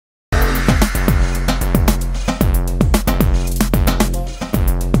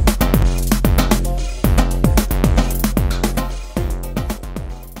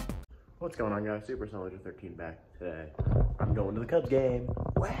going on, guys? Super Soldier 13 back today. I'm going to the Cubs game.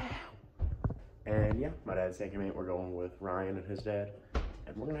 Wow! And yeah, my dad's taking me. We're going with Ryan and his dad,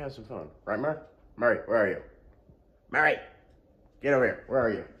 and we're gonna have some fun. Right, Murray? Murray, where are you? Murray! Get over here. Where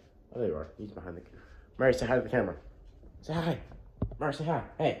are you? Oh, there you are. He's behind the camera. Murray, say hi to the camera. Say hi. Murray, say hi.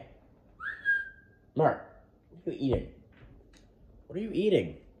 Hey. Murray, what are you eating? What are you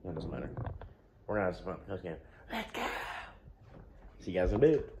eating? That doesn't matter. We're gonna have some fun. Cubs game. Let's go! See you guys in a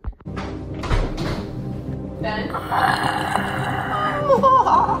bit. Ben?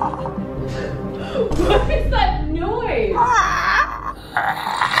 What is that noise?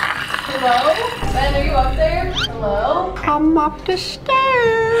 Hello? Ben, are you up there? Hello? Come up the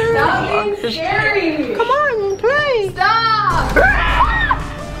stairs. Stop being scary. Come on, play. Stop! God!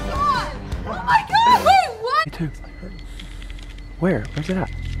 Oh my God! Wait, what? Me too. Where? Where's it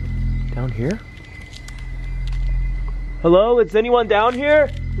at? Down here? Hello, is anyone down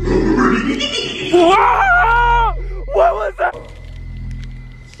here? Whoa! What was that?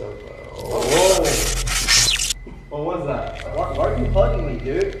 What was that? Why are you hugging me,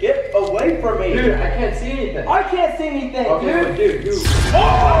 dude? Get away from me! Dude, I can't see anything. I can't see anything, Okay, dude! dude.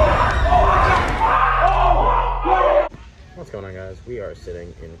 What's going on, guys? We are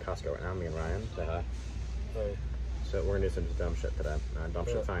sitting in Costco right now, me and Ryan. Say hi. Hi. So we're gonna do some dumb shit today. Dumb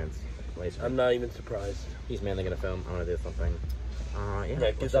shit science. Laser. I'm not even surprised. He's mainly gonna film. I'm gonna do something.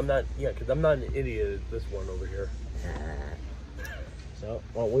 Yeah, because I'm not an idiot at this one over here. So,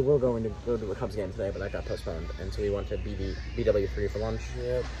 well, we were going to go to the Cubs game today, but that got postponed, and so we went to BW3 for lunch.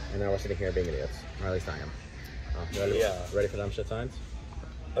 Yep. And now we're sitting here being idiots, or at least I am. Ready for dumb shit science?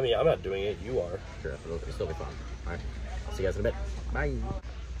 I mean, I'm not doing it. You are. Sure, it'll still be fun. All right, I'll see you guys in a bit. Bye. Look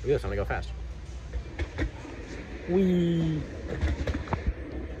at this, I'm gonna go fast. Wee.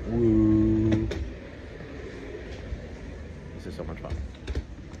 Woo. This is so much fun.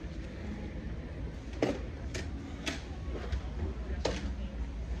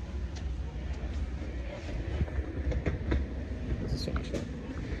 This is so much fun.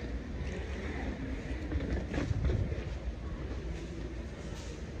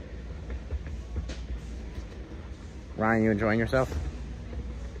 Ryan, you enjoying yourself?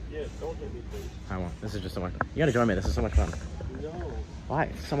 Yeah, don't hit me, please. I won't. This is just so much fun. You gotta join me. This is so much fun. No. Why?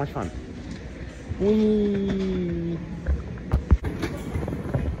 It's so much fun. Whee!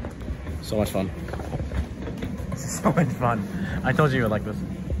 So much fun. This is so much fun. I told you you would like this.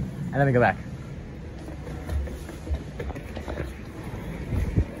 And then we go back.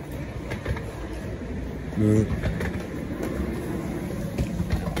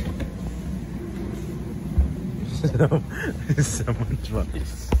 This is so much fun.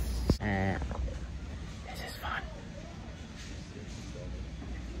 This is fun.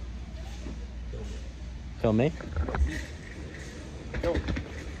 Film me? No.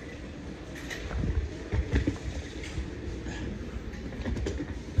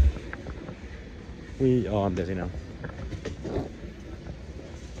 Oh, I'm busy now.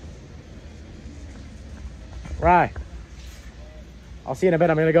 Right. I'll see you in a bit.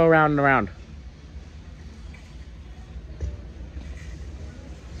 I'm gonna go around and around.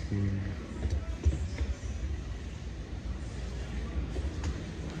 I'm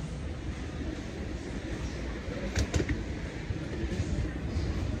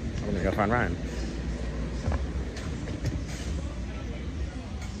gonna go find Ryan.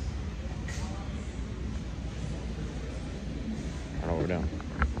 I don't know what we're doing.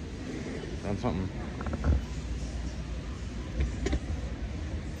 Done something.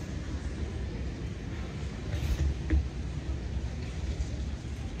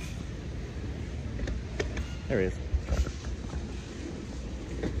 There he is.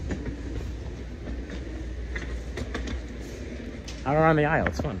 Out around the aisle,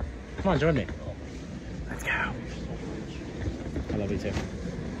 it's fun. Come on, join me. Let's go. I love you too.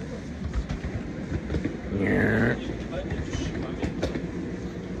 Yeah.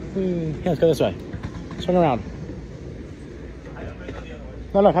 Yeah, let's go this way. Swing around.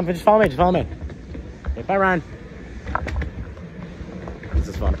 No, come, just follow me, Okay, bye, Ryan. This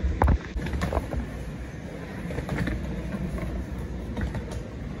is fun.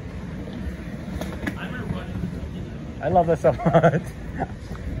 I love this so much.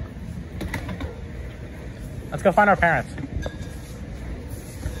 Let's go find our parents.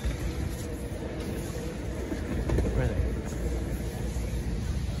 Where are they?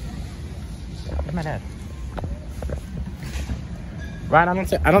 Where's my dad? Ryan,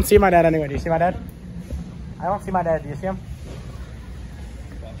 I don't see my dad anywhere. Do you see my dad? I don't see my dad. Do you see him?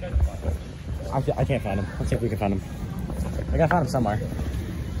 I can't find him. Let's see if we can find him. I gotta find him somewhere.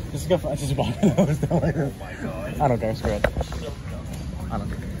 Just go. Just walk. Oh my god. I don't care. Screw it. I don't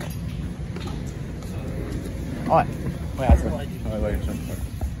care. What? Wait,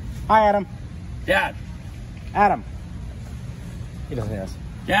 Hi, Adam. Dad. Adam. He doesn't hear us.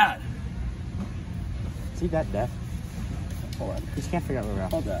 Dad. Is he that deaf? Hold on. He just can't figure out where we are.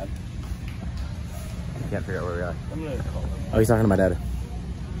 Call Dad. He can't figure out where we are. I'm gonna call him. Oh, he's talking to my dad.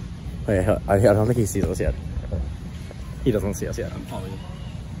 Wait, I don't think he sees us yet. He doesn't see us yet. I'm calling him.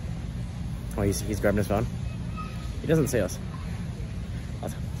 Oh, he's grabbing his phone. He doesn't see us.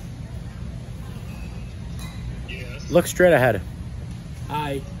 Yes. Look straight ahead.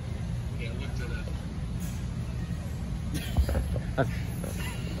 Hi. Yeah, look to that.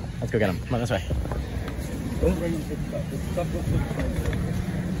 Let's go get him. Come on, this way. Don't bring the stuff. The stuff looks like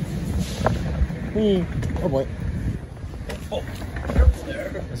Whee. Oh boy. Oh, careful there.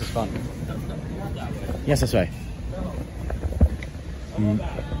 This is fun. No, not that way. Yes, this way. I'm on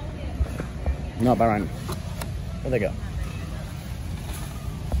back. No, Byron. Where'd they go?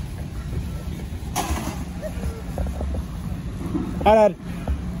 Hi, Dad.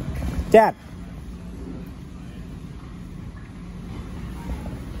 Dad.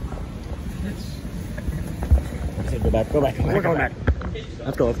 I said go back. Go back. We're going back.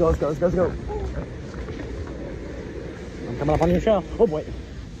 Let's go. Let's go. Let's go. Let's go. Let's go. I'm coming up on your show. Oh boy.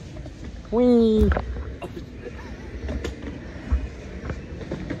 Whee.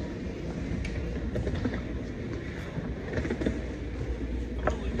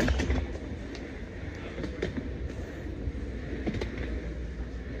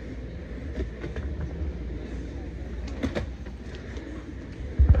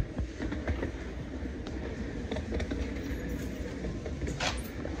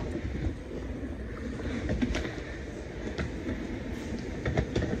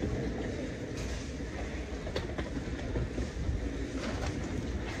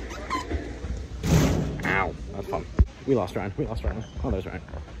 Ow, that's fun. We lost Ryan. We lost Ryan. Oh, there's Ryan.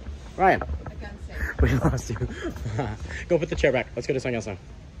 Ryan. We lost you. Go put the chair back. Let's go to something else now.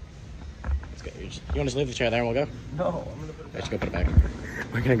 Let's go. You want to just leave the chair there and we'll go? No, I'm gonna put it Let's go put it back.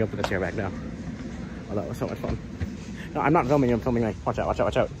 We're gonna go put the chair back now. Oh, that was so much fun. No, I'm not filming you. I'm filming me. Watch out, watch out,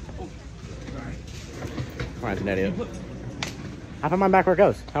 watch out. Ryan's an idiot. I put mine back where it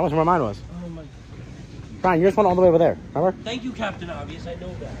goes. That wasn't where mine was. Oh my. Ryan, yours went all the way over there. Remember? Thank you, Captain Obvious. I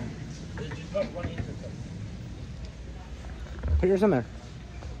know that. It's just about running into something. Put yours in there.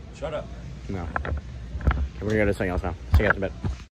 Shut up. No. Okay, we're gonna go to something else now. See you guys in a bit.